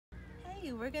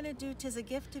Okay, we're gonna do "'Tis a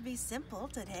Gift to Be Simple"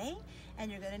 today,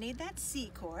 and you're gonna need that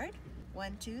C chord.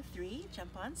 1, 2, 3,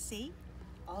 jump on C.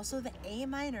 Also the A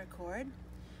minor chord,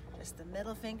 just the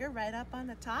middle finger right up on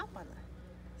the top on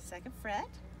the 2nd fret.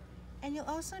 And you'll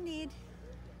also need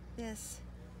this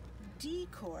D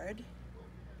chord.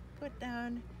 Put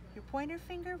down your pointer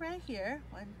finger right here,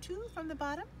 1, 2 from the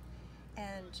bottom,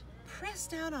 and press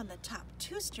down on the top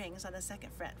 2 strings on the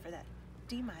 2nd fret for that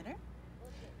D minor.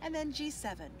 And then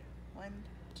G7, 1,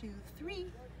 2, 3,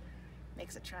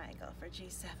 makes a triangle for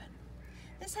G7.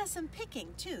 This has some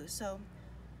picking too, so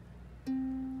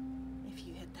if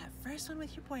you hit that first one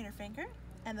with your pointer finger,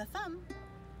 and the thumb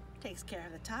takes care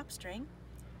of the top string,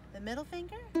 the middle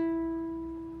finger,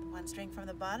 1 string from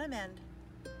the bottom, and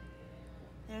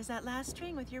there's that last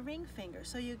string with your ring finger,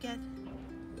 so you get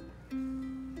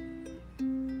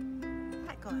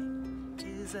that going.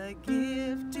 'Tis a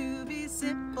gift to be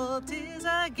simple, 'tis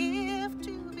a gift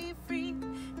to be free,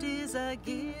 'tis a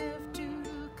gift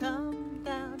to come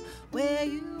down where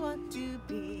you want to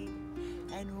be.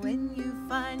 And when you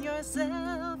find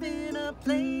yourself in a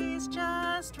place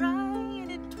just right,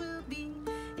 it will be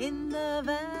in the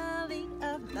valley